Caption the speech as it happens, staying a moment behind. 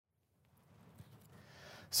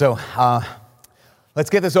So let's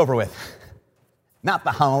get this over with. Not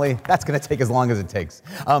the homily. That's going to take as long as it takes.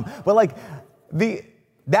 But like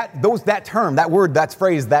that term, that word, that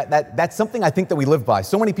phrase, that's something I think that we live by.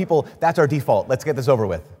 So many people, that's our default. Let's get this over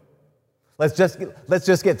with. Let's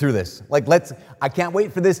just get through this. I can't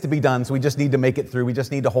wait for this to be done, so we just need to make it through. We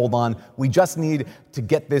just need to hold on. We just need to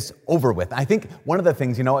get this over with. I think one of the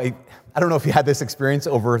things, I don't know if you had this experience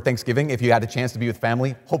over Thanksgiving, if you had a chance to be with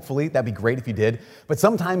family. Hopefully, that'd be great if you did. But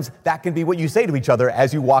sometimes that can be what you say to each other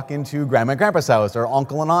as you walk into grandma and grandpa's house or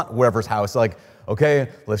uncle and aunt, whoever's house. Like, okay,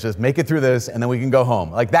 let's just make it through this and then we can go home.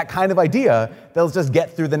 Like that kind of idea, they'll just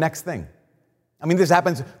get through the next thing. I mean, this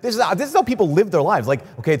happens. This is how people live their lives. Like,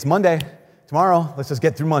 okay, it's Monday. Tomorrow, let's just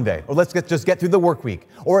get through Monday. Or let's just get through the work week.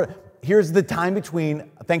 Or here's the time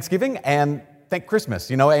between Thanksgiving and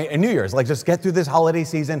Christmas, and New Year's. Like, just get through this holiday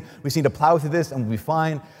season. We just need to plow through this and we'll be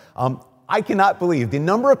fine. I cannot believe the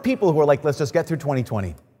number of people who are like, let's just get through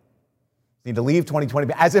 2020. Need to leave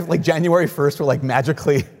 2020, as if like January 1st will like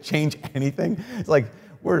magically change anything. It's like,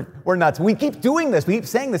 we're nuts. We keep doing this. We keep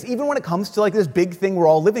saying this, even when it comes to like this big thing we're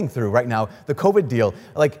all living through right now, the COVID deal.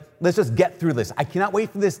 Like, let's just get through this. I cannot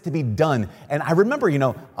wait for this to be done. And I remember,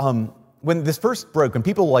 when this first broke, when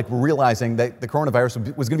people were realizing that the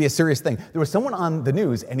coronavirus was going to be a serious thing, there was someone on the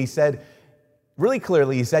news, and he said, really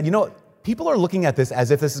clearly, he said, people are looking at this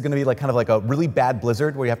as if this is going to be like kind of like a really bad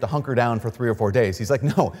blizzard where you have to hunker down for 3 or 4 days. He's like,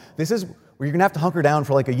 no, this is where you're going to have to hunker down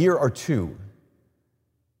for like a year or 2.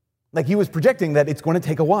 Like he was projecting that it's going to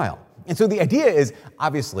take a while. And so the idea is,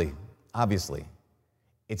 obviously,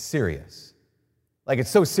 it's serious. Like it's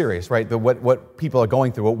so serious, right? What people are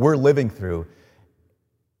going through, what we're living through,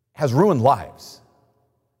 has ruined lives.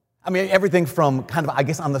 I mean, everything from kind of, I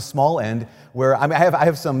guess, on the small end, where I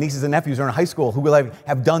have some nieces and nephews who are in high school who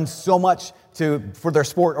have done so much for their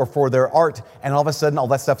sport or for their art, and all of a sudden, all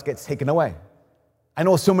that stuff gets taken away. I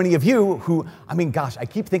know so many of you who, I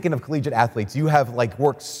keep thinking of collegiate athletes. You have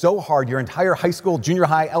worked so hard your entire high school, junior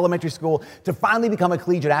high, elementary school to finally become a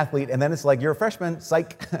collegiate athlete, and then it's like you're a freshman,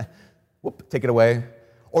 psych, whoop, take it away.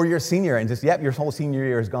 Or you're a senior and just, your whole senior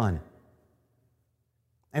year is gone.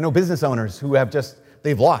 I know business owners who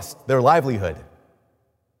they've lost their livelihood.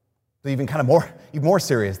 So even more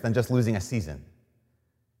serious than just losing a season.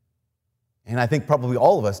 And I think probably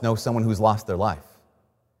all of us know someone who's lost their life,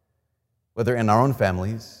 whether in our own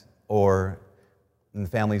families or in the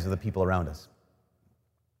families of the people around us.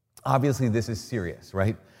 Obviously, this is serious,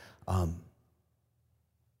 right? And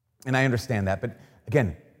I understand that, but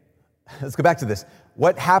again, let's go back to this.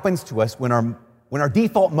 What happens to us when our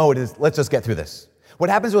default mode is, let's just get through this? What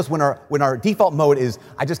happens to us when our default mode is,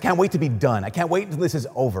 I just can't wait to be done. I can't wait until this is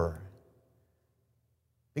over.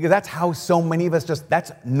 Because that's how so many of us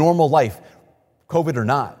that's normal life, COVID or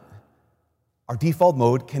not. Our default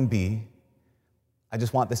mode can be, I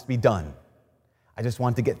just want this to be done. I just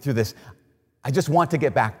want to get through this. I just want to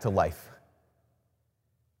get back to life.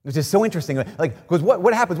 Which is so interesting. Because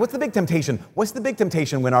what happens? What's the big temptation? What's the big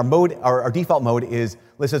temptation when our default mode is,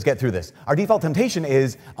 let's just get through this? Our default temptation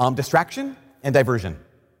is distraction and diversion.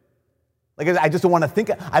 I just don't want to think,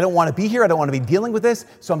 I don't want to be here, I don't want to be dealing with this,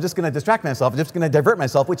 so I'm just going to distract myself, I'm just going to divert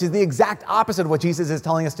myself, which is the exact opposite of what Jesus is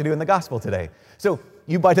telling us to do in the gospel today. So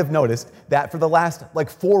you might have noticed that for the last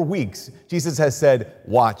 4 weeks, Jesus has said,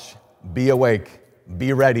 watch, be awake,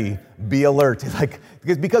 be ready, be alert.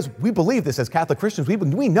 Because we believe this as Catholic Christians,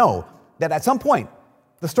 we know that at some point,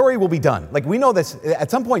 the story will be done. We know this, at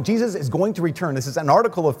some point, Jesus is going to return. This is an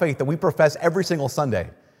article of faith that we profess every single Sunday.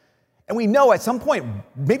 And we know at some point,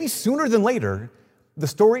 maybe sooner than later, the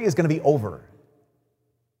story is going to be over.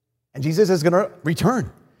 And Jesus is going to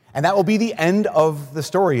return. And that will be the end of the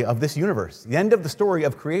story of this universe, the end of the story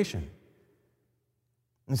of creation.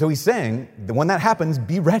 And so he's saying that when that happens,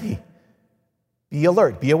 be ready, be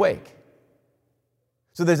alert, be awake.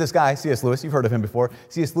 So there's this guy, C.S. Lewis, you've heard of him before.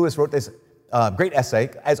 C.S. Lewis wrote this great essay,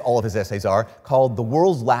 as all of his essays are, called The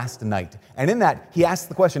World's Last Night. And in that, he asks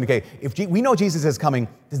the question, okay, if we know Jesus is coming,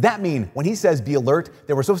 does that mean when he says be alert,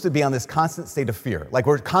 that we're supposed to be on this constant state of fear?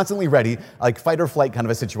 We're constantly ready, fight or flight kind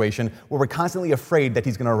of a situation, where we're constantly afraid that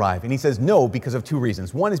he's going to arrive. And he says no, because of 2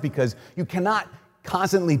 reasons. One is because you cannot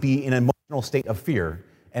constantly be in an emotional state of fear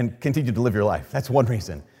and continue to live your life. That's one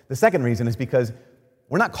reason. The second reason is because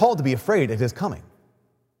we're not called to be afraid of his coming.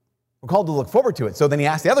 We're called to look forward to it. So then he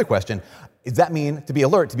asks the other question, does that mean to be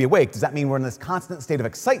alert, to be awake? Does that mean we're in this constant state of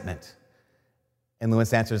excitement? And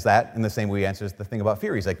Lewis answers that in the same way he answers the thing about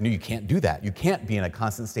fear. He's like, no, you can't do that. You can't be in a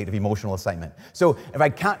constant state of emotional excitement. So if I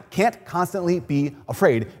can't constantly be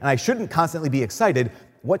afraid, and I shouldn't constantly be excited,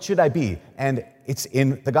 what should I be? And it's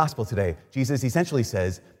in the gospel today. Jesus essentially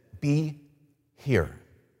says, be here.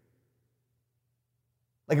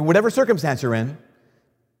 Like in whatever circumstance you're in,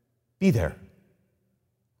 be there.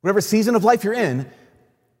 Whatever season of life you're in,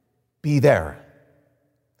 be there.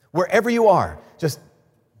 Wherever you are, just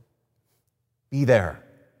be there.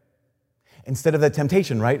 Instead of the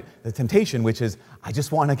temptation, right? The temptation, which is, I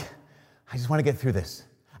just want to get through this.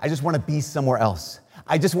 I just want to be somewhere else.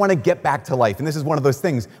 I just want to get back to life. And this is one of those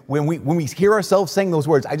things, when we hear ourselves saying those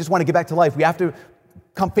words, I just want to get back to life, we have to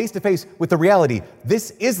come face to face with the reality.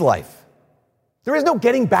 This is life. There is no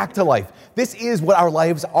getting back to life. This is what our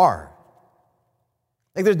lives are.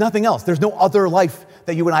 Like there's nothing else. There's no other life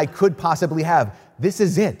that you and I could possibly have. This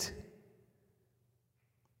is it.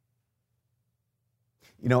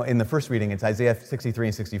 You know, in the first reading, it's Isaiah 63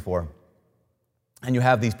 and 64. And you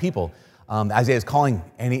have these people. Isaiah is calling,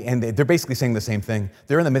 and they're basically saying the same thing.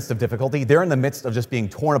 They're in the midst of difficulty. They're in the midst of just being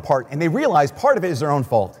torn apart. And they realize part of it is their own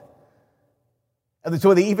fault. And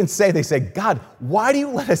so they say, God, why do you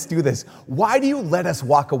let us do this? Why do you let us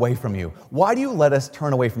walk away from you? Why do you let us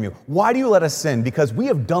turn away from you? Why do you let us sin? Because we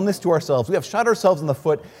have done this to ourselves. We have shot ourselves in the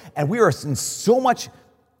foot, and we are in so much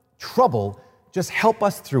trouble. Just help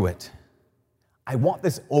us through it. I want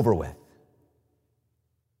this over with.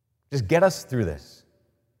 Just get us through this.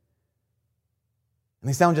 And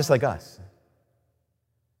they sound just like us.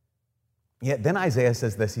 Yet then Isaiah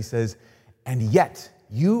says this. He says, and yet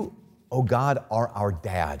you, O God, are our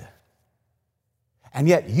dad. And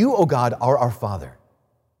yet you, O God, are our father.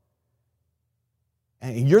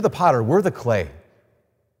 And you're the potter, we're the clay.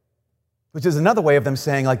 Which is another way of them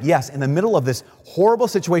saying, like, yes, in the middle of this horrible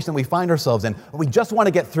situation that we find ourselves in, we just want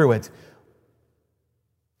to get through it.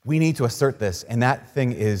 We need to assert this, and that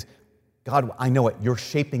thing is, God, I know it. You're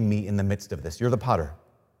shaping me in the midst of this. You're the potter.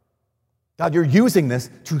 God, you're using this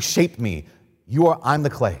to shape me. I'm the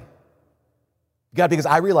clay. God, because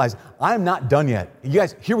I realize I'm not done yet. You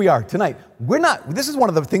guys, here we are tonight. This is one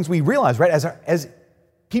of the things we realize, right? As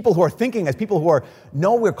people who are thinking, as people who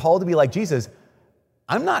know we're called to be like Jesus,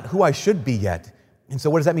 I'm not who I should be yet. And so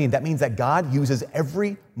what does that mean? That means that God uses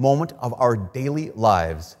every moment of our daily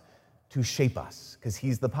lives to shape us, because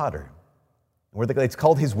he's the potter. It's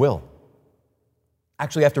called his will.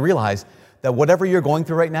 Actually, you have to realize that whatever you're going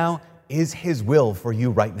through right now is his will for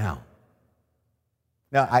you right now.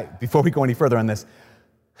 Now, before we go any further on this,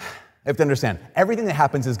 I have to understand, everything that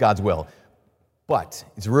happens is God's will. But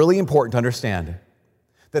it's really important to understand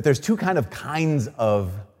that there's two kinds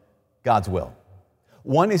of God's will.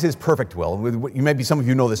 One is his perfect will. Maybe some of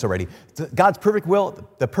you know this already. God's perfect will,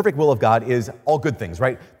 the perfect will of God is all good things,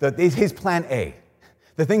 right? His plan A.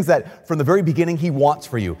 The things that from the very beginning he wants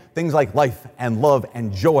for you. Things like life and love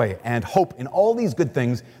and joy and hope and all these good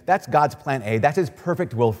things. That's God's plan A. That's his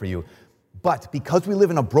perfect will for you. But because we live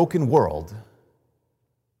in a broken world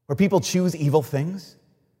where people choose evil things,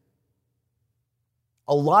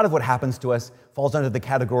 a lot of what happens to us falls under the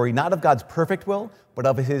category not of God's perfect will, but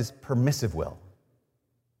of his permissive will,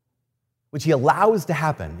 which he allows to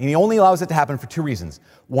happen. And he only allows it to happen for two reasons.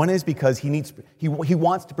 One is because he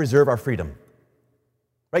wants to preserve our freedom,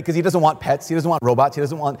 right? Because he doesn't want pets, he doesn't want robots, he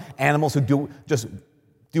doesn't want animals who just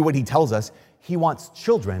do what he tells us. He wants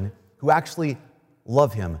children who actually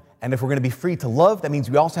love him. And if we're going to be free to love, that means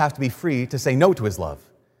we also have to be free to say no to his love.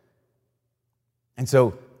 And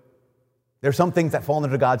so there are some things that fall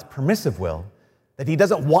under God's permissive will that he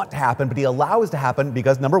doesn't want to happen, but he allows to happen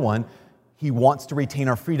because, number one, he wants to retain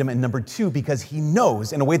our freedom, and number two, because he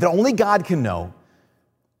knows in a way that only God can know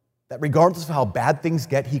that regardless of how bad things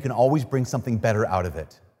get, he can always bring something better out of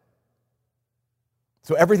it.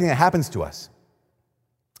 So everything that happens to us,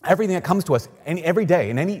 everything that comes to us every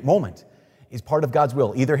day, in any moment, is part of God's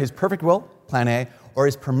will, either his perfect will, plan A, or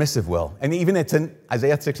his permissive will. And even it's in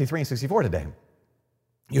Isaiah 63 and 64 today.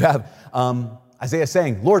 You have Isaiah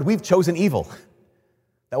saying, Lord, we've chosen evil.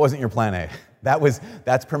 That wasn't your plan A.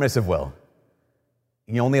 That's permissive will.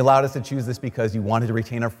 And you only allowed us to choose this because you wanted to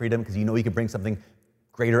retain our freedom, because you know you could bring something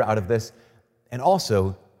greater out of this. And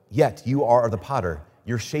also, yet you are the potter.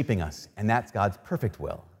 You're shaping us, and that's God's perfect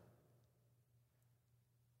will.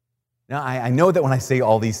 Now, I know that when I say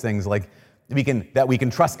all these things, like we can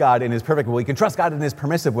trust God in his perfect will, we can trust God in his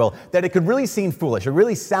permissive will, that it could really seem foolish, or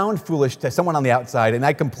really sound foolish to someone on the outside, and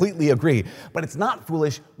I completely agree. But it's not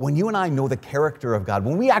foolish when you and I know the character of God,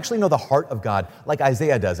 when we actually know the heart of God, like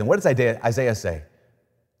Isaiah does. And what does Isaiah say?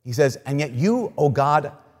 He says, and yet you, O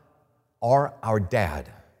God, are our dad.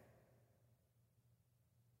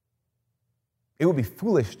 It would be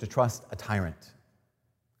foolish to trust a tyrant.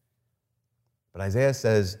 But Isaiah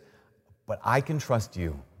says, but I can trust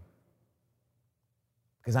you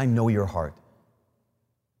because I know your heart.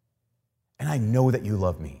 And I know that you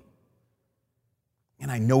love me.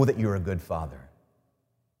 And I know that you're a good father.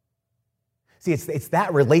 See, it's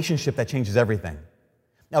that relationship that changes everything.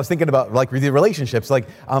 I was thinking about like the relationships. Like,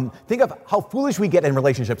 think of how foolish we get in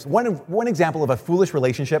relationships. One example of a foolish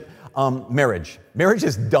relationship: marriage. Marriage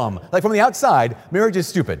is dumb. Like from the outside, marriage is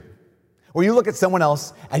stupid. Where you look at someone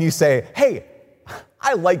else and you say, "Hey,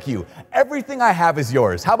 I like you. Everything I have is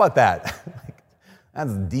yours. How about that?"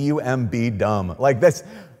 That's D-U-M-B, dumb. Like this,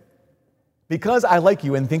 because I like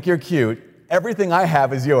you and think you're cute, everything I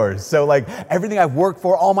have is yours. So like everything I've worked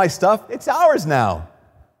for, all my stuff, it's ours now.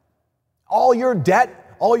 All your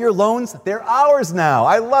debt, all your loans, they're ours now.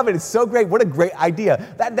 I love it. It's so great. What a great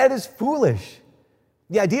idea. That is foolish.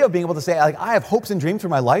 The idea of being able to say, like, I have hopes and dreams for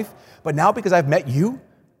my life, but now because I've met you,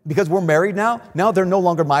 because we're married now they're no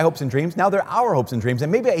longer my hopes and dreams. Now they're our hopes and dreams.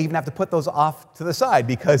 And maybe I even have to put those off to the side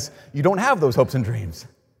because you don't have those hopes and dreams.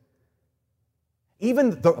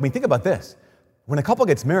 Even though, think about this. When a couple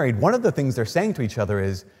gets married, one of the things they're saying to each other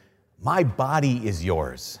is, my body is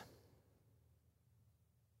yours.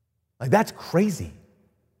 Like, that's crazy.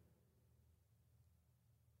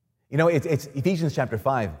 You know, it's Ephesians chapter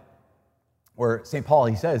 5, where St. Paul,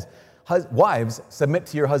 he says, wives, submit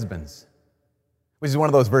to your husbands. Which is one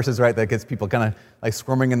of those verses, right, that gets people kind of like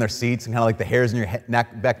squirming in their seats and kind of like the hairs in your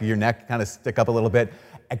back of your neck kind of stick up a little bit,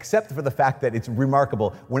 except for the fact that it's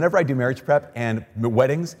remarkable. Whenever I do marriage prep and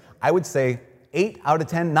weddings, I would say 8 out of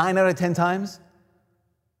 10, 9 out of 10 times,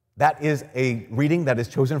 that is a reading that is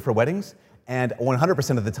chosen for weddings, and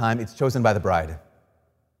 100% of the time, it's chosen by the bride.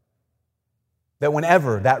 That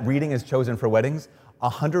whenever that reading is chosen for weddings,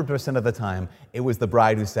 100% of the time, it was the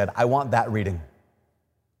bride who said, I want that reading.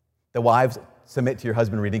 The wives submit to your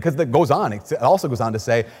husband reading, because it also goes on to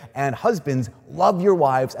say, and husbands, love your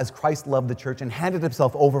wives as Christ loved the church and handed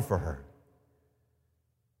himself over for her.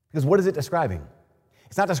 Because what is it describing?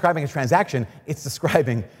 It's not describing a transaction, it's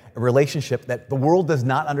describing a relationship that the world does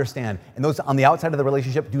not understand, and those on the outside of the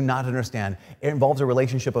relationship do not understand. It involves a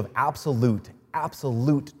relationship of absolute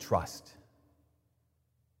trust.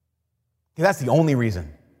 That's the only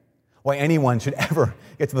reason why anyone should ever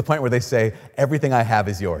get to the point where they say, everything I have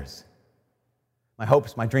is yours. My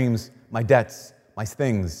hopes, my dreams, my debts, my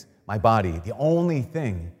things, my body. The only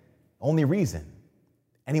reason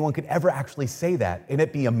anyone could ever actually say that, and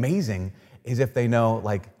it be amazing, is if they know,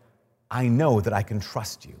 like, I know that I can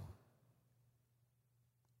trust you.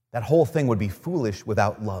 That whole thing would be foolish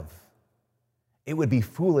without love. It would be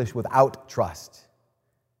foolish without trust.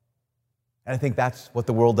 And I think that's what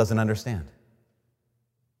the world doesn't understand,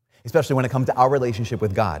 especially when it comes to our relationship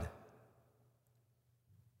with God.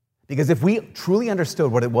 Because if we truly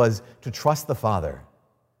understood what it was to trust the Father,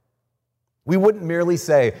 we wouldn't merely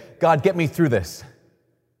say, God, get me through this.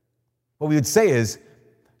 What we would say is,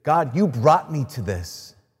 God, you brought me to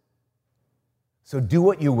this, so do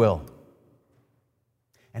what you will,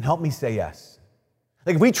 and help me say yes.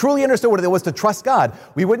 Like, if we truly understood what it was to trust God,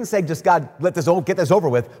 we wouldn't say just, God, get this over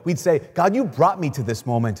with. We'd say, God, you brought me to this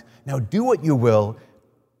moment. Now do what you will,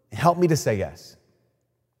 and help me to say yes.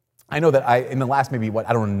 I know that in the last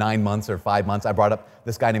 9 months or 5 months, I brought up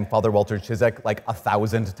this guy named Father Walter Chizek like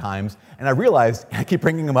 1,000 times. And I realized, I keep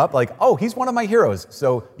bringing him up, like, oh, he's one of my heroes.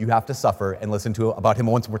 So you have to suffer and listen about him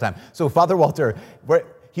once more time. So Father Walter,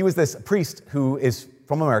 he was this priest who is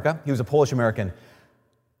from America. He was a Polish American.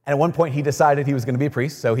 And at one point, he decided he was going to be a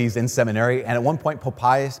priest. So he's in seminary. And at one point, Pope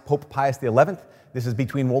Pius XI, this is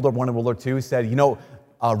between World War I and World War II, said,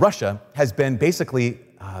 Russia has been basically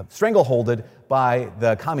strangleholded by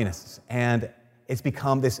the communists, and it's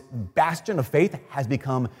become this bastion of faith, has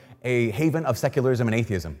become a haven of secularism and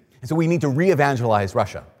atheism. And so we need to re-evangelize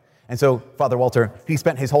Russia. And so Father Walter, he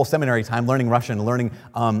spent his whole seminary time learning Russian, learning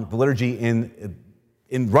the liturgy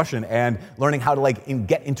in Russian, and learning how to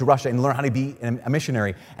get into Russia and learn how to be a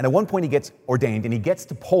missionary. And at one point he gets ordained, and he gets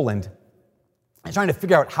to Poland and trying to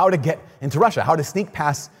figure out how to get into Russia, how to sneak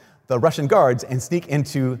past the Russian guards and sneak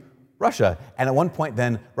into Russia. And at one point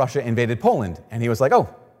then, Russia invaded Poland. And he was like, oh,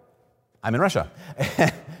 I'm in Russia.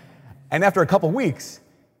 And after a couple weeks,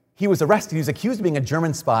 he was arrested. He was accused of being a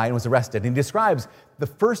German spy and was arrested. And he describes the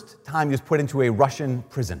first time he was put into a Russian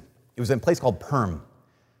prison. It was in a place called Perm.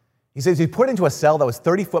 He says he was put into a cell that was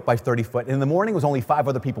 30 foot by 30 foot. And in the morning, there was only 5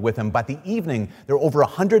 other people with him. By the evening, there were over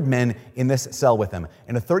 100 men in this cell with him.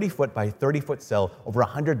 In a 30 foot by 30 foot cell, over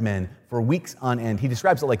 100 men for weeks on end. He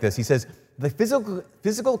describes it like this. He says, the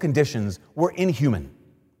physical conditions were inhuman.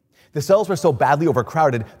 The cells were so badly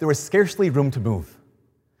overcrowded, there was scarcely room to move.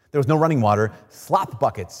 There was no running water. Slop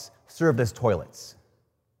buckets served as toilets.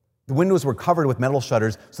 The windows were covered with metal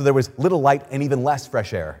shutters, so there was little light and even less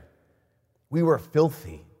fresh air. We were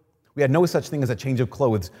filthy. We had no such thing as a change of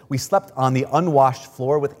clothes. We slept on the unwashed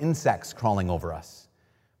floor with insects crawling over us.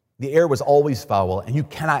 The air was always foul, and you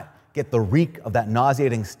cannot get the reek of that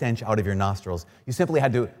nauseating stench out of your nostrils. You simply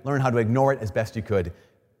had to learn how to ignore it as best you could.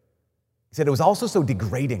 He said it was also so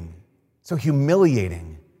degrading, so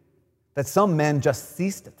humiliating, that some men just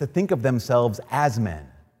ceased to think of themselves as men.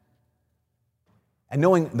 And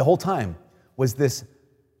knowing the whole time was this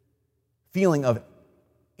feeling of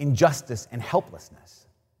injustice and helplessness.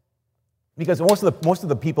 Because most of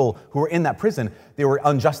the people who were in that prison, they were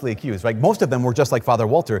unjustly accused, right? Most of them were just like Father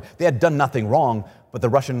Walter. They had done nothing wrong, but the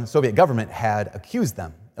Russian Soviet government had accused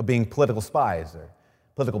them of being political spies or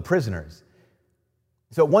political prisoners.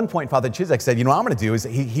 So at one point, Father Chizek said, what I'm going to do is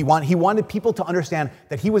he wanted people to understand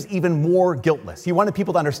that he was even more guiltless. He wanted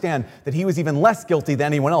people to understand that he was even less guilty than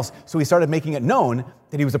anyone else. So he started making it known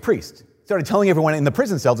that he was a priest. He started telling everyone in the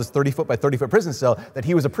prison cell, this 30-foot by 30-foot prison cell, that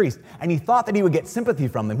he was a priest. And he thought that he would get sympathy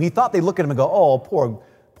from them. He thought they'd look at him and go, oh, poor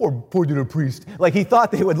little priest. Like he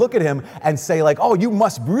thought they would look at him and say like, oh, you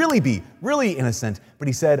must really be really innocent. But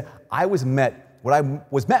he said, what I was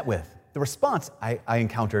met with, the response I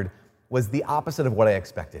encountered was the opposite of what I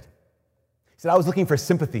expected. He said, I was looking for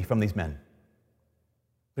sympathy from these men.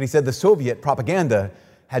 But he said the Soviet propaganda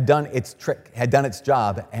had done its trick, had done its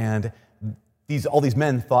job, and all these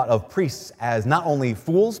men thought of priests as not only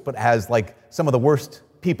fools, but as like some of the worst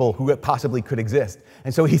people who possibly could exist.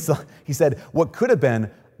 And so he said, what could have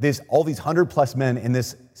been all these 100+ men in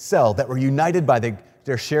this cell that were united by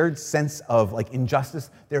their shared sense of like injustice,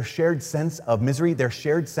 their shared sense of misery, their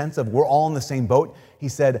shared sense of we're all in the same boat. He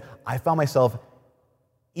said, I found myself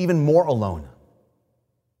even more alone.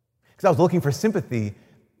 Because I was looking for sympathy,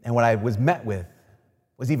 and what I was met with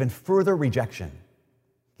was even further rejection.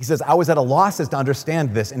 He says, I was at a loss as to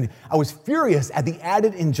understand this, and I was furious at the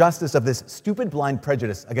added injustice of this stupid blind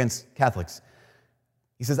prejudice against Catholics.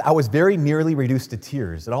 He says, I was very nearly reduced to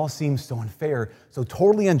tears. It all seems so unfair, so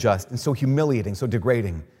totally unjust, and so humiliating, so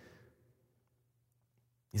degrading.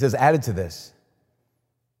 He says, added to this,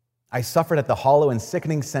 I suffered at the hollow and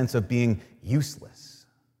sickening sense of being useless.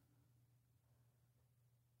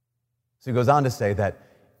 So he goes on to say that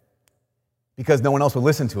because no one else would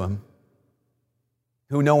listen to him,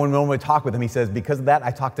 no one would talk with him, he says, because of that,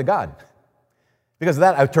 I talked to God. Because of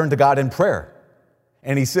that, I turned to God in prayer.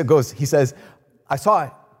 And he says, I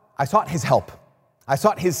sought his help. I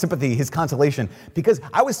sought his sympathy, his consolation, because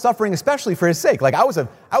I was suffering especially for his sake. Like I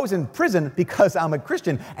was in prison because I'm a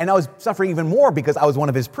Christian, and I was suffering even more because I was one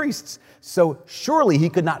of his priests. So surely he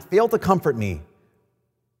could not fail to comfort me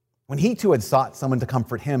when he too had sought someone to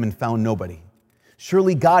comfort him and found nobody.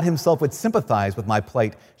 Surely God himself would sympathize with my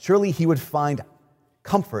plight. Surely he would find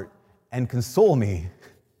comfort and console me.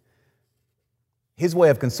 His way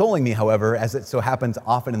of consoling me, however, as it so happens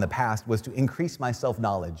often in the past, was to increase my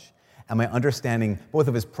self-knowledge and my understanding both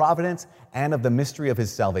of his providence and of the mystery of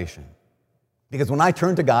his salvation. Because when I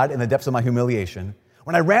turned to God in the depths of my humiliation,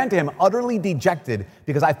 when I ran to him utterly dejected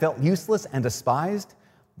because I felt useless and despised,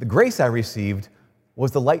 the grace I received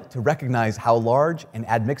was the light to recognize how large an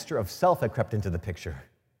admixture of self had crept into the picture.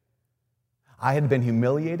 I had been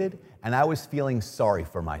humiliated, and I was feeling sorry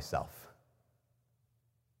for myself.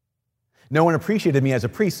 No one appreciated me as a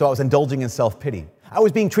priest, so I was indulging in self-pity. I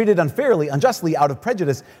was being treated unfairly, unjustly, out of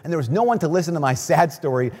prejudice, and there was no one to listen to my sad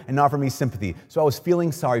story and offer me sympathy, so I was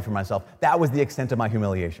feeling sorry for myself. That was the extent of my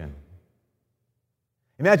humiliation.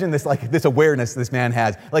 Imagine this awareness this man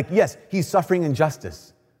has. Like, yes, he's suffering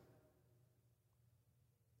injustice.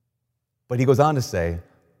 But he goes on to say,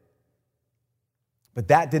 but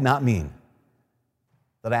that did not mean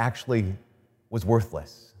that I actually was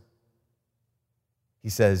worthless. He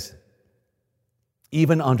says,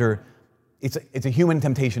 even under, it's a human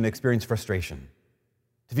temptation to experience frustration,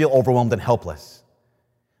 to feel overwhelmed and helpless.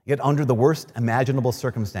 Yet under the worst imaginable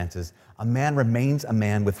circumstances, a man remains a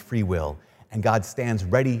man with free will, and God stands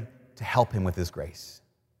ready to help him with his grace.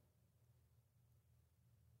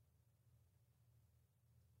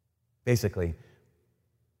 Basically,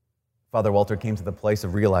 Father Walter came to the place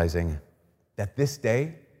of realizing that this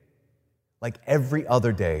day, like every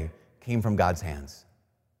other day, came from God's hands.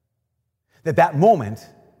 That moment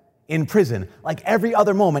in prison, like every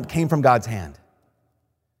other moment, came from God's hand.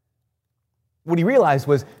 What he realized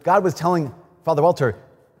was God was telling Father Walter,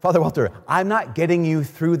 I'm not getting you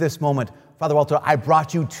through this moment. Father Walter, I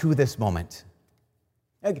brought you to this moment.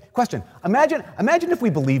 Question, imagine if we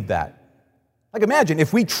believed that. Like imagine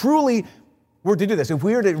if we truly were to do this, if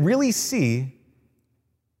we were to really see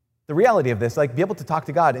the reality of this, like be able to talk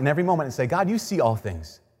to God in every moment and say, God, you see all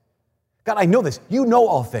things. God, I know this. You know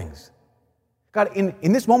all things. God,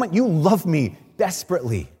 in this moment, you love me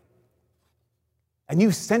desperately. And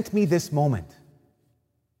you sent me this moment.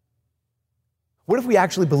 What if we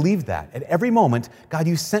actually believed that? At every moment, God,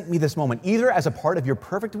 you sent me this moment, either as a part of your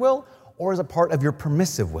perfect will or as a part of your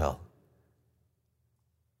permissive will.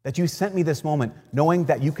 That you sent me this moment knowing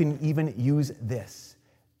that you can even use this,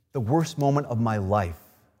 the worst moment of my life.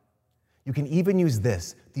 You can even use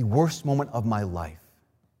this, the worst moment of my life,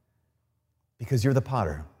 because you're the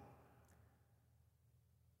potter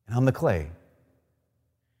and I'm the clay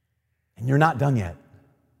and you're not done yet.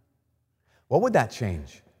 What would that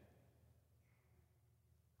change?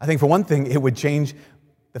 I think for one thing, it would change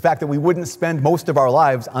the fact that we wouldn't spend most of our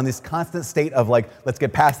lives on this constant state of like, let's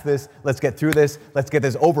get past this, let's get through this, let's get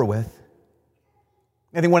this over with.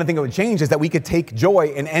 I think one thing that would change is that we could take joy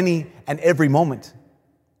in any and every moment.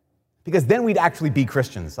 Because then we'd actually be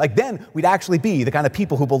Christians. Like then we'd actually be the kind of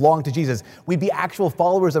people who belong to Jesus. We'd be actual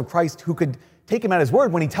followers of Christ who could take him at his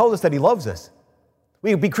word when he tells us that he loves us.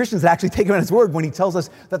 We'd be Christians that actually take him at his word when he tells us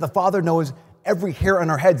that the Father knows every hair on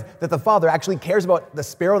our heads, that the Father actually cares about the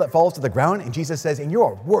sparrow that falls to the ground. And Jesus says, and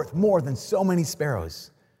you're worth more than so many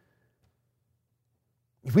sparrows.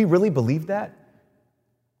 If we really believed that,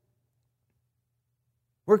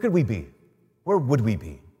 where could we be? Where would we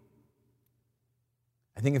be?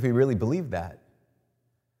 I think if we really believed that,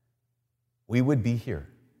 we would be here.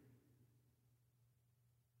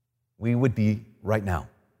 We would be right now.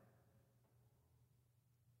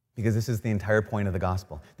 Because this is the entire point of the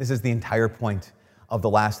gospel. This is the entire point of the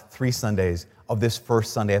last 3 Sundays of this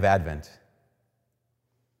first Sunday of Advent.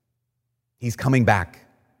 He's coming back.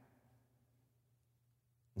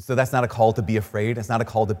 And so that's not a call to be afraid. It's not a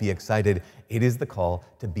call to be excited. It is the call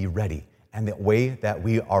to be ready. And the way that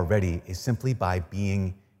we are ready is simply by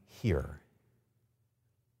being here.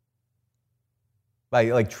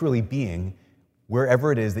 By truly being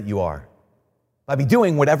wherever it is that you are. By be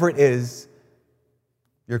doing whatever it is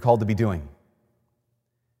you're called to be doing.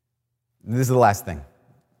 And this is the last thing.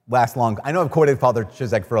 Last long. I know I've quoted Father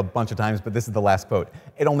Chizek for a bunch of times, but this is the last quote.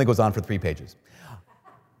 It only goes on for 3 pages.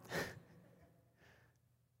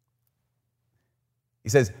 He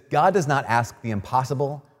says, God does not ask the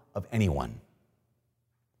impossible of anyone.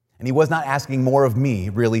 And he was not asking more of me,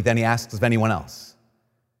 really, than he asks of anyone else.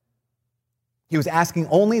 He was asking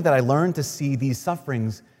only that I learn to see these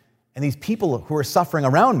sufferings and these people who are suffering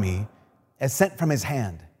around me as sent from his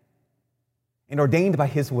hand and ordained by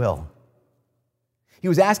his will. He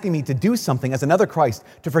was asking me to do something as another Christ,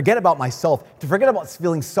 to forget about myself, to forget about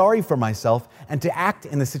feeling sorry for myself, and to act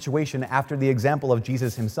in the situation after the example of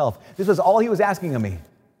Jesus himself. This was all he was asking of me.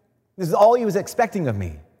 This is all he was expecting of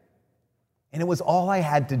me. And it was all I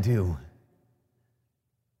had to do.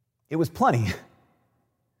 It was plenty.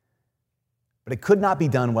 But it could not be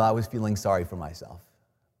done while I was feeling sorry for myself.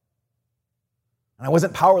 And I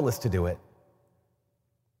wasn't powerless to do it.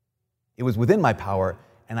 It was within my power,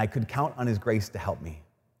 and I could count on his grace to help me.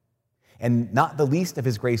 And not the least of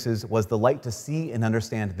his graces was the light to see and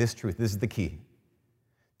understand this truth. This is the key.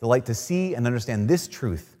 The light to see and understand this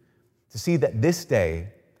truth, to see that this day,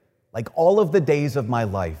 like all of the days of my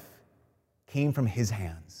life, came from his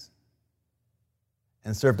hands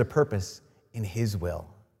and served a purpose in his will.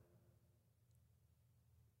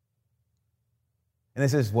 And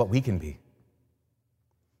this is what we can be.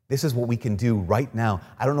 This is what we can do right now.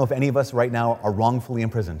 I don't know if any of us right now are wrongfully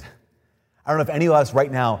imprisoned. I don't know if any of us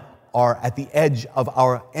right now are at the edge of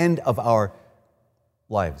our end of our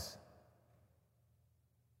lives.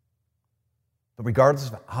 But regardless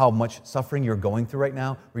of how much suffering you're going through right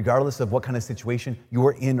now, regardless of what kind of situation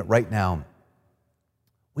you're in right now,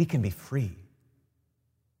 we can be free.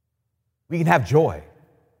 We can have joy.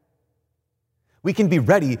 We can be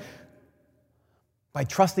ready by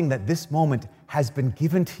trusting that this moment has been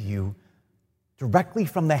given to you directly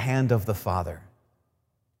from the hand of the Father.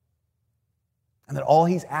 And that all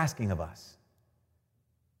he's asking of us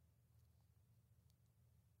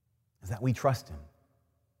is that we trust him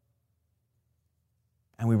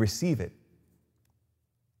and we receive it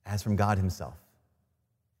as from God himself.